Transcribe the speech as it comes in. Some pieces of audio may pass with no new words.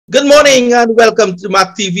Good morning and welcome to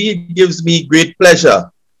MAQ TV. It gives me great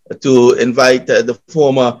pleasure to invite the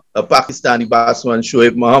former Pakistani batsman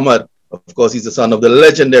Shoaib Mohammad. Of course, he's the son of the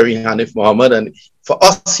legendary Hanif Mohammad. And for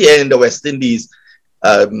us here in the West Indies,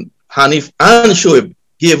 Hanif and Shoaib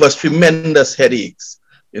gave us tremendous headaches.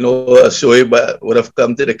 Shoaib would have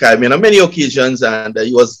come to the Caribbean on many occasions, and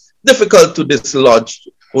he was difficult to dislodge.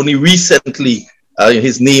 Only recently,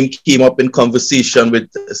 his name came up in conversation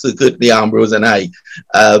with Sir Curtly Ambrose and I.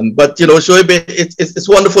 Shoaib, it's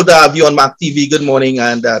wonderful to have you on MAQ TV. Good morning,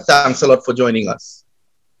 and thanks a lot for joining us.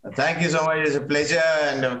 Thank you so much. It's a pleasure,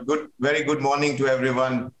 and a very good morning to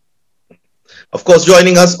everyone. Of course,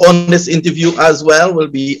 joining us on this interview as well will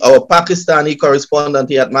be our Pakistani correspondent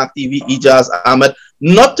here at MAQ TV, Ijaz Ahmed,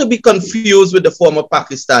 not to be confused with the former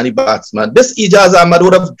Pakistani batsman. This Ijaz Ahmed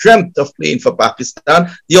would have dreamt of playing for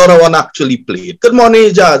Pakistan. The other one actually played. Good morning,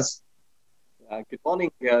 Ijaz. Good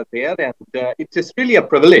morning there, and it's really a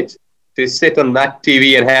privilege to sit on MAQ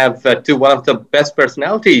TV and have one of the best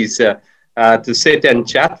personalities to sit and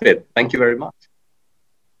chat with. Thank you very much.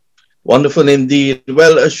 Wonderful indeed.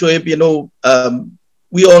 Well, Shoaib,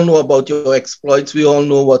 we all know about your exploits. We all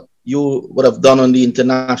know what you would have done on the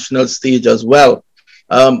international stage as well.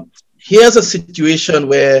 Here's a situation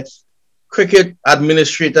where cricket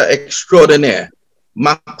administrator extraordinaire,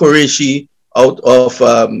 MAQ Qureshi, out of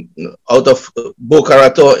Boca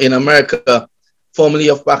Raton in America, formerly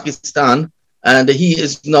of Pakistan, and he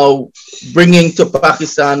is now bringing to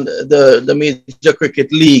Pakistan the Major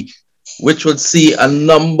Cricket League, which would see a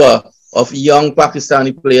number of young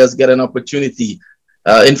Pakistani players get an opportunity.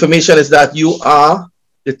 Information is that you are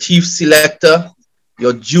the chief selector.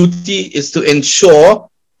 Your duty is to ensure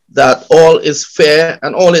that all is fair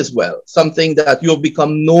and all is well, something that you've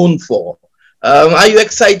become known for. Are you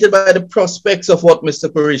excited by the prospects of what Mr.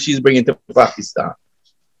 Qureshi is bringing to Pakistan?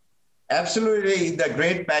 Absolutely. The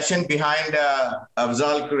great passion behind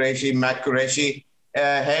Afzal Qureshi, MAQ Qureshi,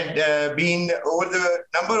 had been over the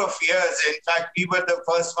number of years. In fact, we were the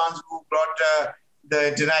first ones who brought the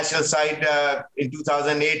international side in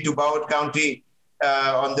 2008 to Bowat County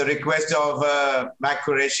on the request of MAQ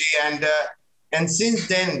Qureshi. And since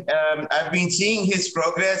then, I've been seeing his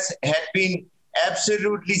progress had been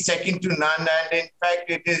absolutely second to none. And in fact,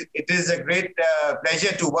 it is a great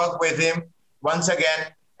pleasure to work with him once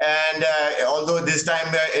again. And although this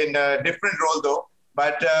time in a different role though,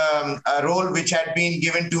 but a role which had been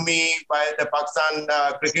given to me by the Pakistan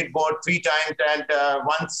Cricket Board 3 times, and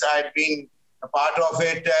once I'd been a part of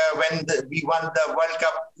it when we won the World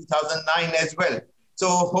Cup 2009 as well. So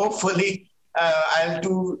hopefully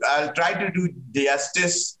I'll try to do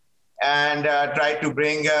justice and try to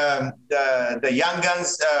bring the young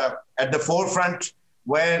guns at the forefront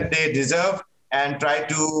where they deserve, and try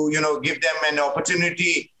to give them an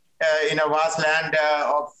opportunity in a vast land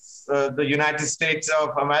of the United States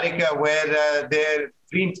of America, where their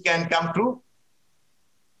dreams can come true.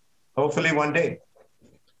 Hopefully one day.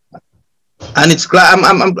 And it's glad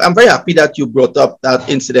I'm very happy that you brought up that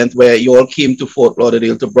incident where you all came to Fort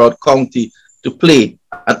Lauderdale to Broward County to play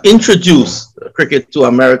and introduce cricket to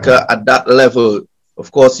America at that level.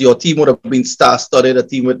 Of course, your team would have been star-studded, a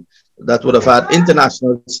team that would have had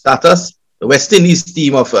international status. The West Indies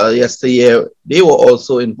team of yesteryear, they were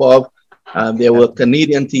also involved. There were a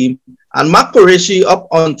Canadian team. And MAQ Qureshi, up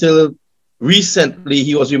until recently,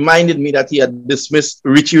 he was reminded me that he had dismissed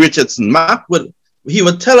Richie Richardson. He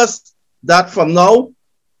would tell us that from now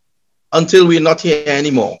until we're not here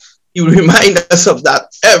anymore. He would remind us of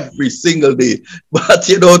that every single day. But,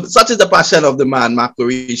 such is the passion of the man, MAQ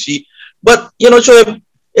Qureshi. But, Shoaib,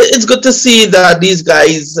 it's good to see that these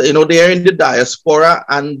guys, they're in the diaspora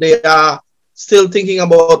and they are still thinking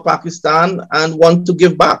about Pakistan and want to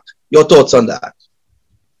give back. Your thoughts on that?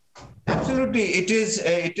 Absolutely. It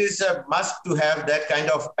is a must to have that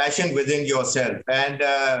kind of passion within yourself. And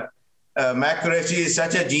MAQ Qureshi is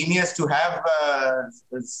such a genius to have.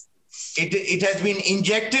 It has been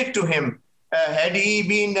injected to him. Had he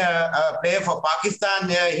been a player for Pakistan,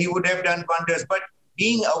 he would have done wonders. But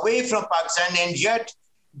being away from Pakistan and yet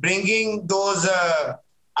bringing those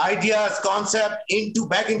ideas, concept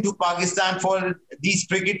back into Pakistan for these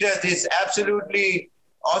cricketers is absolutely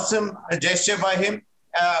awesome gesture by him.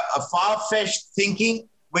 A far-fetched thinking,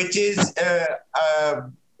 which is a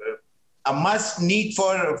must need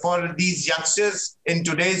for these youngsters in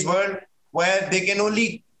today's world, where they can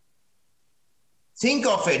only think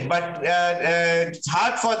of it, but it's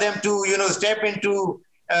hard for them to step into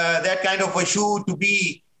that kind of a shoe to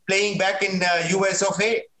be playing back in the US of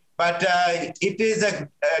A. But it is a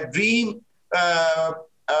dream, a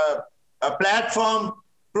platform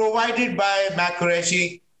provided by MAQ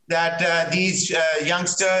Qureshi that these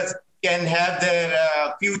youngsters can have their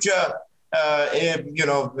future,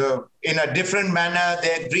 in a different manner.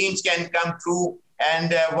 Their dreams can come true,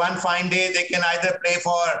 and one fine day they can either play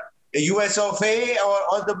for the US of A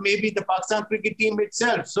or maybe the Pakistan cricket team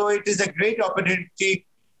itself. So it is a great opportunity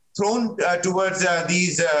thrown towards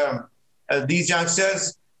these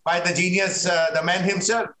youngsters by the genius, the man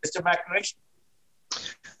himself, Mr. McIntyre.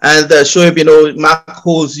 And Shoaib, Mark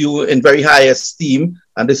holds you in very high esteem,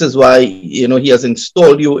 and this is why he has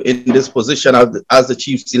installed you in this position as the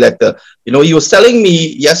chief selector. He was telling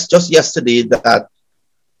me just yesterday that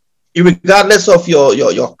regardless of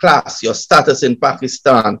your class, your status in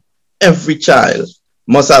Pakistan, every child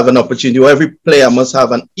must have an opportunity, or every player must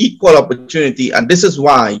have an equal opportunity, and this is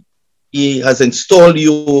why he has installed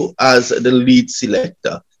you as the lead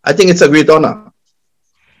selector. I think it's a great honor.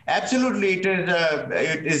 Absolutely,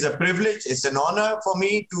 it is a privilege. It's an honor for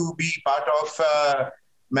me to be part of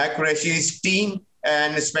MAQ Qureshi's team,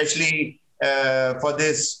 and especially for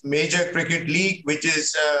this major cricket league, which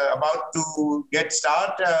is about to get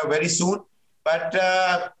started very soon. But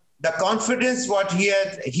the confidence what he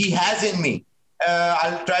has in me,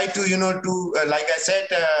 I'll try to like I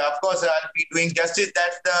said, of course I'll be doing justice.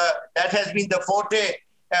 That has been the forte,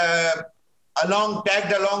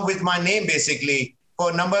 tagged along with my name basically, for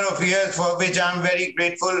a number of years, for which I'm very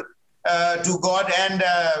grateful to God and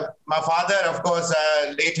my father, of course,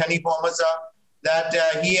 late Hanif Mohammad, that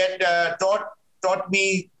he had taught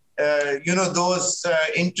me, those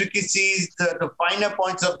intricacies, the finer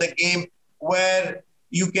points of the game, where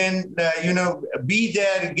you can, be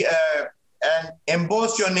there and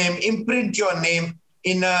emboss your name, imprint your name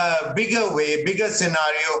in a bigger way, bigger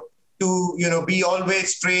scenario, to, be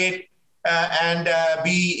always straight and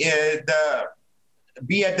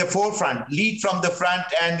be at the forefront, lead from the front,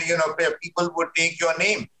 and people would take your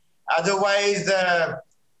name. Otherwise,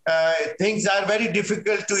 things are very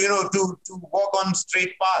difficult to walk on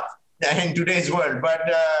straight path in today's world. But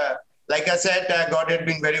like I said, God had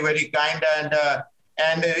been very, very kind,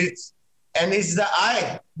 and it's the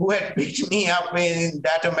eye who had picked me up in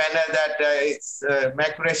that manner, that it's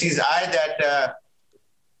MAQ Qureshi's eye that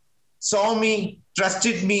saw me,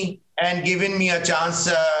 trusted me, and given me a chance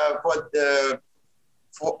for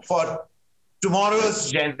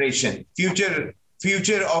tomorrow's generation, future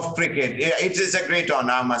of cricket. It is a great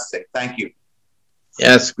honor, I must say. Thank you.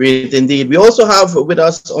 Yes, great indeed. We also have with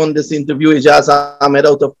us on this interview Ijaz Ahmed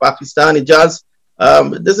out of Pakistan. Ijaz,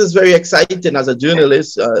 this is very exciting as a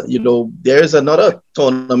journalist. There is another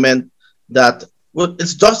tournament that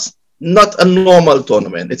it's just not a normal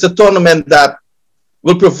tournament. It's a tournament that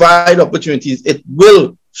will provide opportunities. It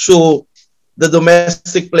will show the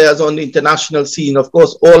domestic players on the international scene. Of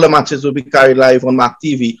course, all the matches will be carried live on MAQ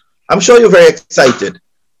TV. I'm sure you're very excited.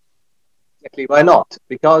 Exactly. Why not?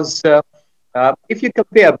 Because if you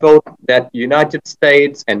compare both that United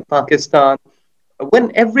States and Pakistan,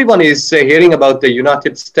 when everyone is hearing about the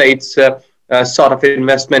United States sort of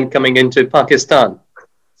investment coming into Pakistan,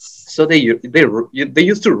 so they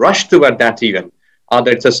used to rush toward that even.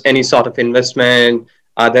 Either it's just any sort of investment,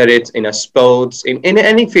 either it's in a sports, in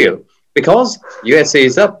any field. Because USA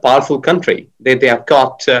is a powerful country. They have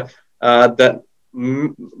got the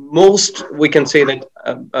most, we can say that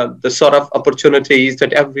the sort of opportunities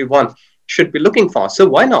that everyone should be looking for. So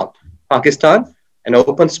why not Pakistan, an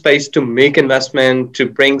open space to make investment, to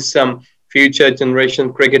bring some future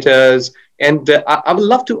generation cricketers. And I would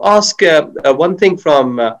love to ask one thing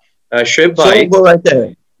from Shoaib. So go right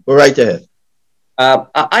ahead. Go right ahead.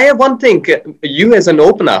 I have one thing. You as an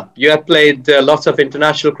opener, you have played lots of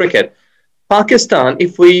international cricket. Pakistan,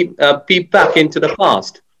 if we peep back into the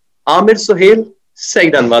past, Amir Sohail,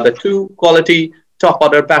 Saeed Anwar, the two quality top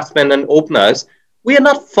order batsmen and openers, we are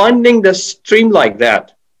not finding the stream like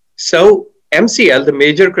that. So MCL, the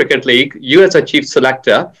major cricket league, you as a chief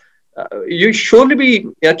selector, you surely be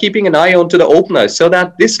keeping an eye on to the openers so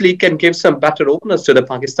that this league can give some better openers to the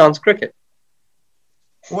Pakistan's cricket.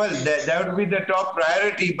 Well, that would be the top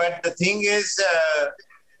priority. But the thing is,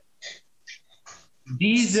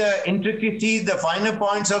 these intricacies, the finer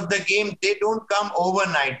points of the game, they don't come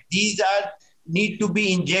overnight. These need to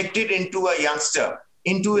be injected into a youngster,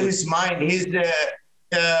 into his mind.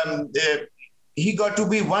 He got to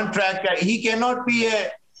be one track. He cannot be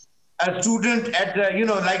a student at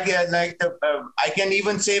I can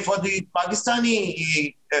even say for the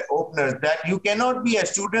Pakistani openers that you cannot be a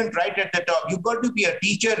student right at the top. You've got to be a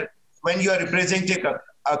teacher when you are representing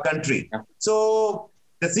a country. So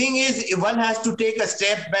the thing is, one has to take a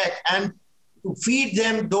step back and to feed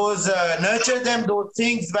them those, nurture them those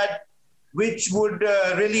things which would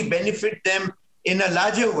really benefit them in a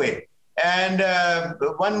larger way. And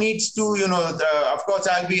one needs to, of course,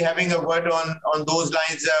 I'll be having a word on those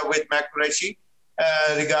lines with MAQ Qureshi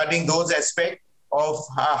regarding those aspects of um,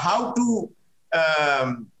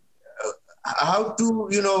 how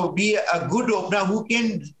to, be a good opener who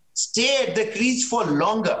can stay at the crease for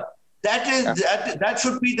longer. That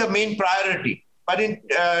should be the main priority. But in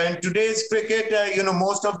today's cricket,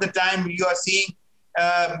 most of the time you are seeing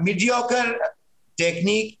mediocre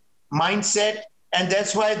technique, mindset, and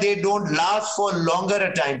that's why they don't last for longer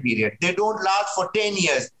a time period. They don't last for 10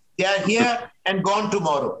 years. They are here and gone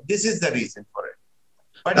tomorrow. This is the reason for it.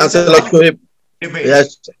 But it's a long debate.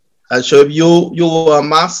 Yes, Shoaib, you were a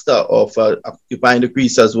master of occupying the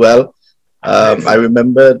crease as well. I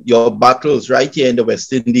remember your battles right here in the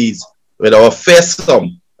West Indies with our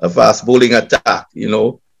fearsome fast bowling attack,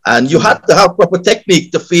 and you had to have proper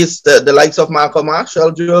technique to face the likes of Malcolm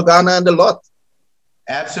Marshall, Joe Garner, and a lot.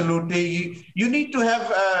 Absolutely. You need to have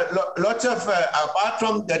lots of, apart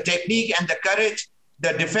from the technique and the courage,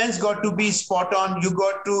 the defense got to be spot on. You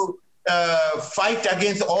got to fight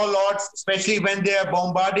against all odds, especially when they are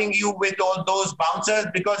bombarding you with all those bouncers,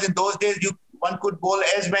 because in those days, one could bowl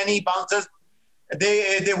as many bouncers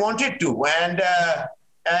they wanted to. And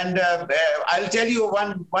I'll tell you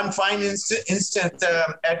one fine instance.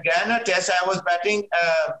 At Guyana Test, I was batting.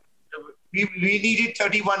 We needed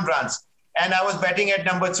 31 runs. And I was batting at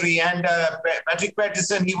number 3. And Patrick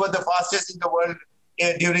Patterson, he was the fastest in the world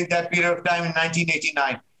during that period of time in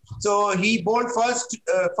 1989. So he bowled first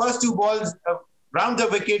 2 balls round the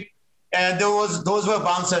wicket, and those were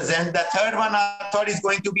bouncers. And the third one I thought is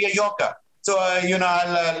going to be a Yorker. So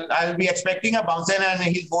I'll be expecting a bouncer, and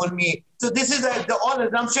he'll bowl me. So this is the all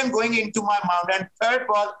assumption going into my mind. And third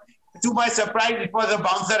ball, to my surprise, it was a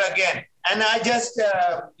bouncer again. And I just,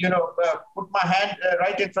 put my hand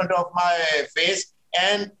right in front of my face.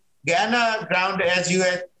 And Guyana ground, as you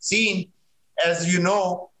have seen, as you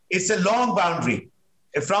know, it's a long boundary.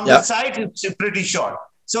 From the side, it's pretty short.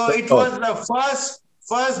 So it was the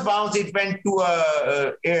first bounce, it went to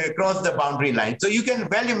across the boundary line. So you can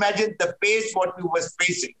well imagine the pace what we was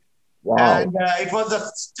facing. Wow. And it was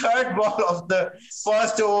the third ball of the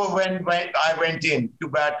first over when I went in to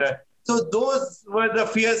bat. So those were the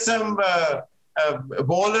fearsome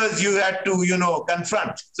bowlers you had to,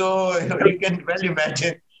 confront. So you can well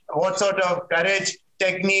imagine what sort of courage,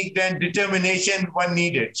 technique, and determination one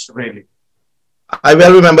needed, really. I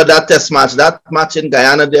well remember that test match. That match in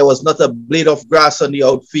Guyana, there was not a blade of grass on the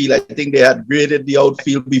outfield. I think they had graded the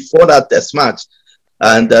outfield before that test match.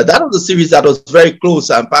 And that was a series that was very close.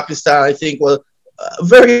 And Pakistan, I think, was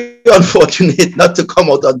very unfortunate not to come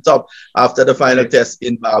out on top after the final test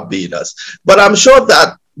in Barbados. But I'm sure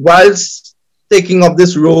that whilst taking up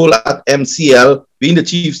this role at MCL, being the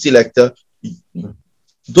chief selector,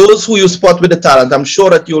 those who you spot with the talent, I'm sure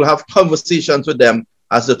that you'll have conversations with them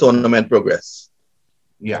as the tournament progresses.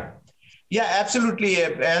 Yeah, absolutely.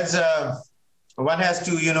 As one has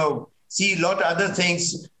to, see a lot of other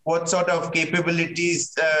things, what sort of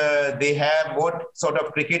capabilities they have, what sort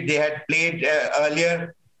of cricket they had played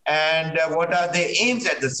earlier, and what are their aims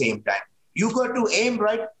at the same time. You got to aim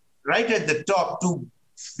right at the top to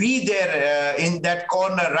be there in that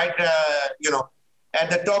corner, right, at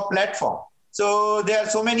the top platform. So there are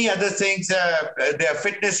so many other things. Their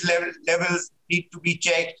fitness levels need to be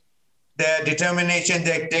checked. Their determination,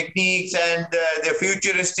 their techniques, and their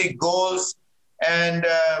futuristic goals, and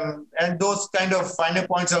those kind of finer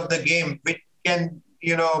points of the game, which can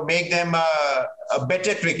make them a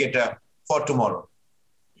better cricketer for tomorrow.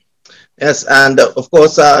 Yes, and of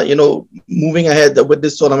course, moving ahead with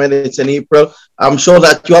this tournament, it's in April. I'm sure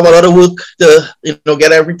that you have a lot of work to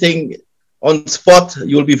get everything on spot.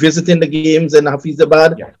 You'll be visiting the games in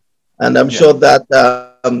Hafizabad, and I'm sure that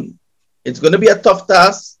it's going to be a tough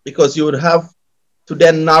task, because you would have to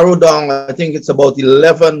then narrow down. I think it's about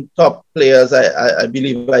 11 top players. I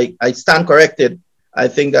believe I stand corrected. I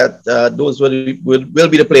think that those will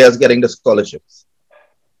be the players getting the scholarships.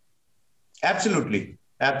 Absolutely.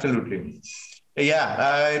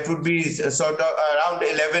 Yeah, it would be sort of around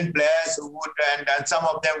 11 players who would, and some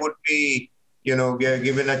of them would be,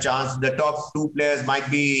 given a chance. The top 2 players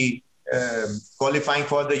might be qualifying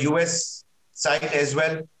for the US side as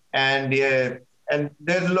well. And there's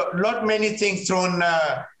many things thrown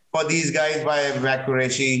for these guys by MAQ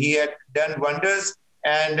Qureshi. He had done wonders,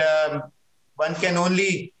 and one can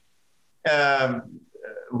only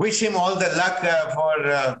wish him all the luck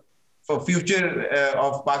for future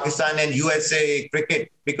of Pakistan and USA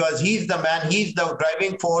cricket, because he's the man, he's the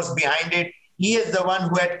driving force behind it. He is the one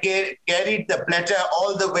who had carried the platter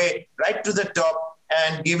all the way right to the top,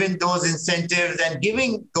 and given those incentives and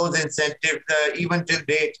giving those incentives even till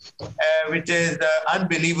date, which is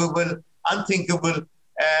unbelievable, unthinkable.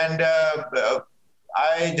 And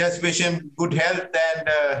I just wish him good health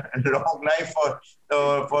and long life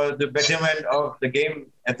for the betterment of the game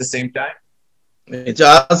at the same time.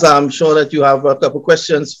 Charles, I'm sure that you have a couple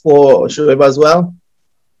questions for Shoaib as well.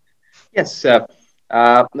 Yes.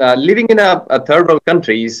 Living in a third world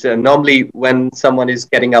countries, normally when someone is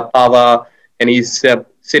getting a power and he's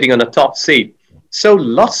sitting on a top seat, so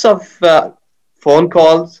lots of phone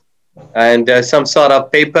calls and some sort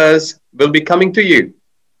of papers will be coming to you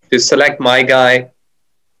to select my guy,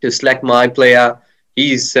 to select my player.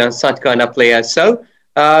 He's such kind of player. So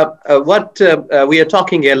what we are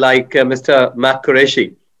talking here, like Mr. MAQ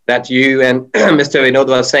Qureshi, that you and Mr. Vinod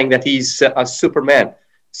were saying that he's a Superman.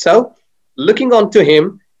 So looking onto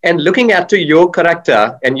him and looking at your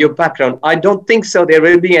character and your background, I don't think so there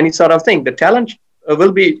will be any sort of thing. The talent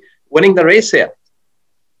will be winning the race here.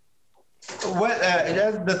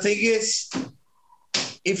 Well, the thing is,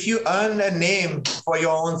 if you earn a name for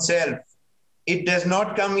your own self, it does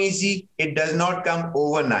not come easy. It does not come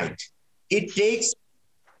overnight. It takes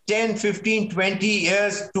 10, 15, 20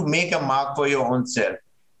 years to make a mark for your own self.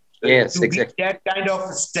 Yes, to exactly. be that kind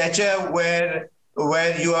of stature where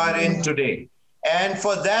you are in today. And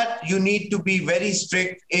for that, you need to be very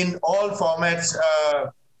strict in all formats,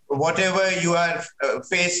 whatever you are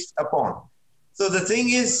faced upon. So the thing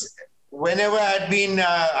is, whenever I'd been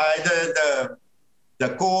either the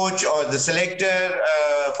coach or the selector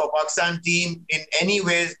for Pakistan team in any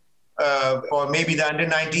ways, for maybe the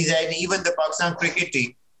under-90s and even the Pakistan cricket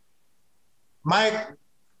team, my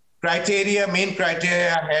main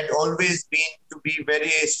criteria had always been to be very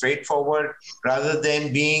straightforward rather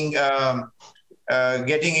than being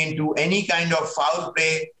getting into any kind of foul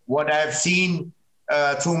play. What I've seen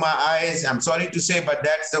through my eyes, I'm sorry to say, but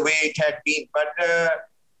that's the way it had been. But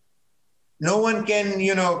no one can,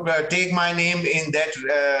 take my name in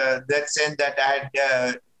that sense that I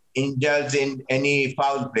had indulged in any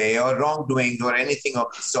foul play or wrongdoing or anything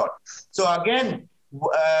of the sort. So again,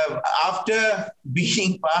 after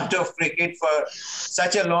being part of cricket for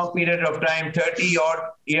such a long period of time, 30 odd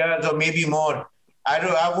years or maybe more,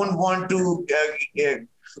 I wouldn't want to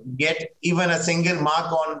get even a single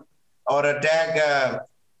mark on or a tag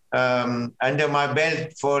under my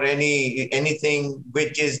belt for anything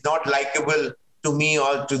which is not likable to me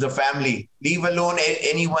or to the family, leave alone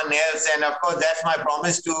anyone else. And of course, that's my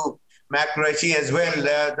promise to MAQ Qureshi as well.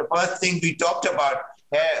 The first thing we talked about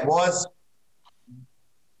was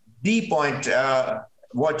the point,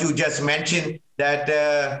 what you just mentioned,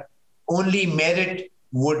 that only merit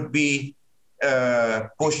would be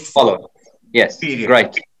pushed Follow. Yes, period.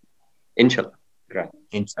 Great. Inshallah. Great.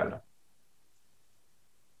 Inshallah.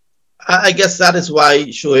 I guess that is why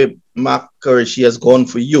Shoaib MAQ Qureshi has gone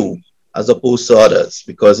for you as opposed to others,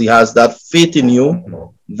 because he has that faith in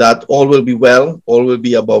you that all will be well, all will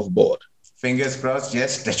be above board. Fingers crossed.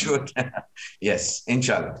 Yes, that should. Yes,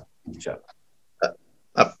 inshallah. Inshallah.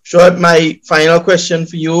 Shoaib, my final question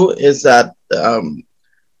for you is that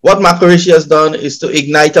what MAQ Qureshi has done is to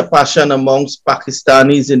ignite a passion amongst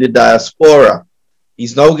Pakistanis in the diaspora.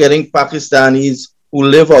 He's now getting Pakistanis who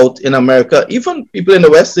live out in America, even people in the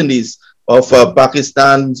West Indies of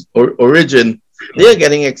Pakistan's origin, they're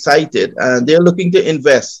getting excited and they're looking to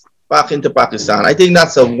invest back into Pakistan. I think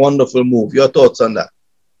that's a wonderful move. Your thoughts on that?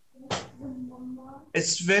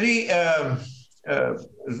 It's very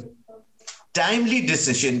timely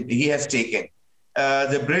decision he has taken.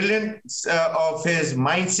 The brilliance of his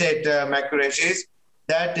mindset, MAQ Qureshi, is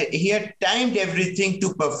that he had timed everything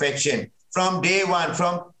to perfection from day one,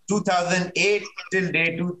 from 2008 till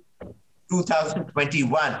day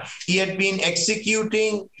 2021. He had been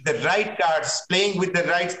executing the right cards, playing with the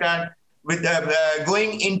right card, with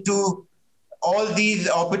going into all these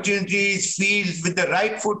opportunities, fields with the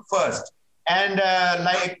right foot first. And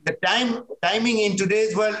like the timing in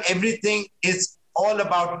today's world, everything is all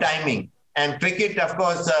about timing. And cricket, of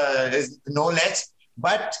course, is no less.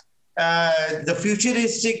 But the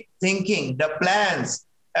futuristic thinking, the plans,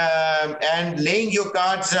 and laying your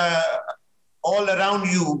cards all around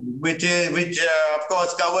you, which of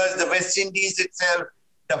course covers the West Indies itself,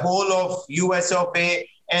 the whole of US of A,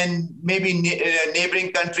 and maybe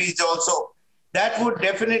neighboring countries also. That would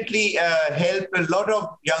definitely help a lot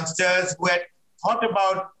of youngsters who had thought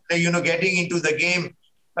about getting into the game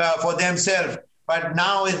for themselves. But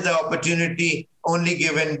now is the opportunity only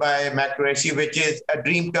given by MAQ Qureshi, which is a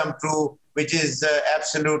dream come true, which is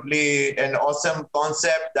absolutely an awesome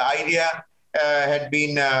concept. The idea had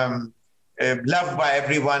been loved by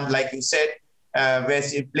everyone, like you said.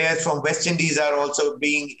 Players from West Indies are also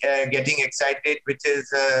getting excited, which is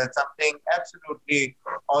something absolutely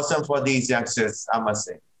awesome for these youngsters, I must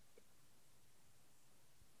say.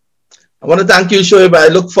 I want to thank you, Shoaib. I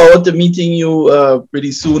look forward to meeting you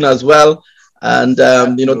pretty soon as well. And,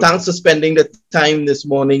 thanks for spending the time this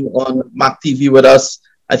morning on MAQ TV with us.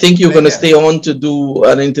 I think you're going to stay on to do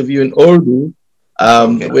an interview in Urdu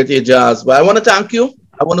with Ijaz. But I want to thank you.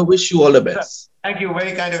 I want to wish you all the best. Thank you.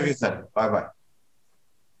 Very kind of you, sir. Bye-bye.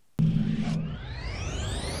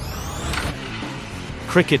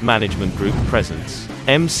 Cricket Management Group presents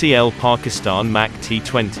MCL Pakistan MAQ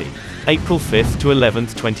T20, April 5th to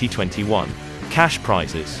 11th, 2021. Cash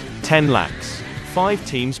prizes, 10 lakhs. 5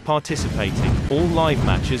 teams participating, all live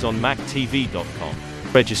matches on MAQTV.com.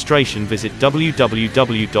 Registration visit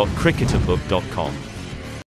www.cricketerbook.com.